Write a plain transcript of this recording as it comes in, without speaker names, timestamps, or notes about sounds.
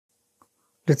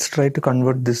Let's try to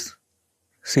convert this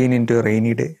scene into a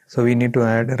rainy day. So we need to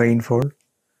add rainfall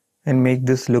and make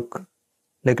this look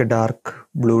like a dark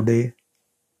blue day.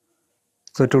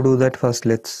 So to do that, first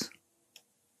let's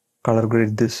color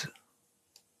grade this.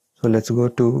 So let's go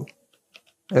to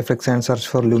effects and search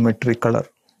for lumetri color,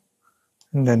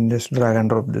 and then just drag and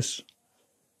drop this.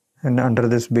 And under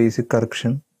this basic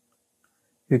correction,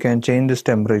 you can change this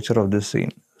temperature of this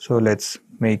scene. So let's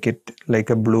make it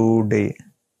like a blue day,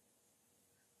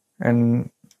 and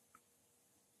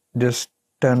just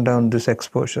turn down this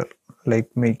exposure, like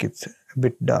make it a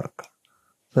bit dark.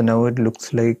 So now it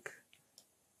looks like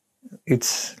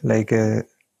it's like a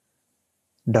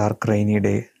dark rainy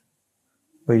day.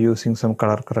 By using some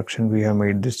color correction, we have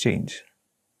made this change.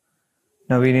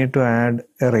 Now we need to add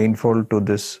a rainfall to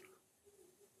this.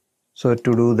 So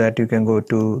to do that, you can go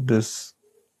to this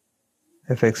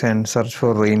effects and search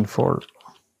for rainfall.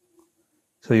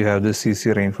 So you have this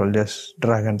CC Rainfall, just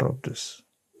drag and drop this.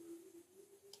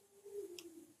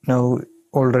 Now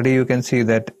already you can see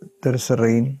that there is a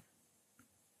rain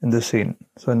in the scene.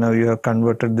 So now you have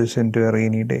converted this into a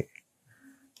rainy day.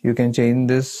 You can change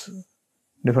this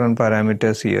different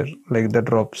parameters here, like the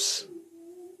drops,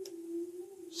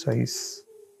 size,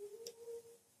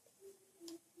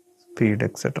 speed,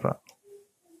 etc.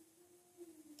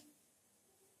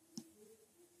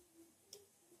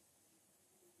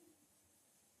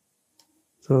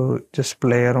 So just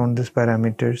play around these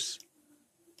parameters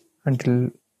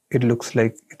until it looks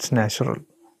like it's natural.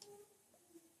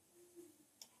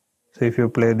 So if you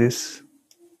play this,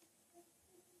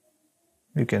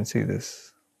 you can see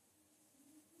this.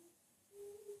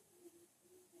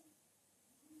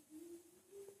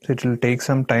 So it will take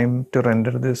some time to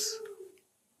render this.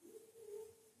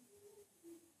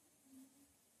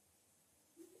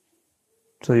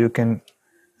 So you can,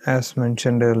 as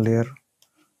mentioned earlier,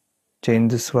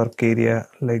 change this work area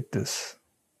like this.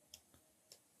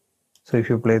 So if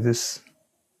you play this,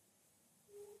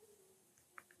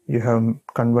 you have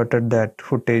converted that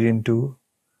footage into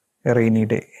a rainy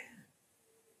day.